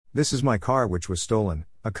This is my car which was stolen,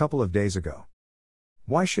 a couple of days ago.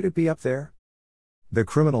 Why should it be up there? The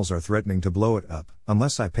criminals are threatening to blow it up,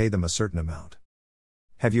 unless I pay them a certain amount.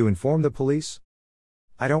 Have you informed the police?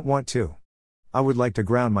 I don't want to. I would like to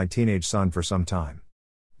ground my teenage son for some time.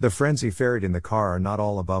 The friends he ferried in the car are not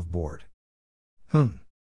all above board.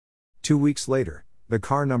 2 weeks later, the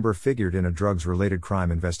car number figured in a drugs-related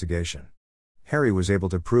crime investigation. Harry was able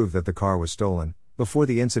to prove that the car was stolen, before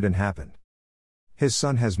the incident happened. His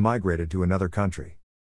son has migrated to another country.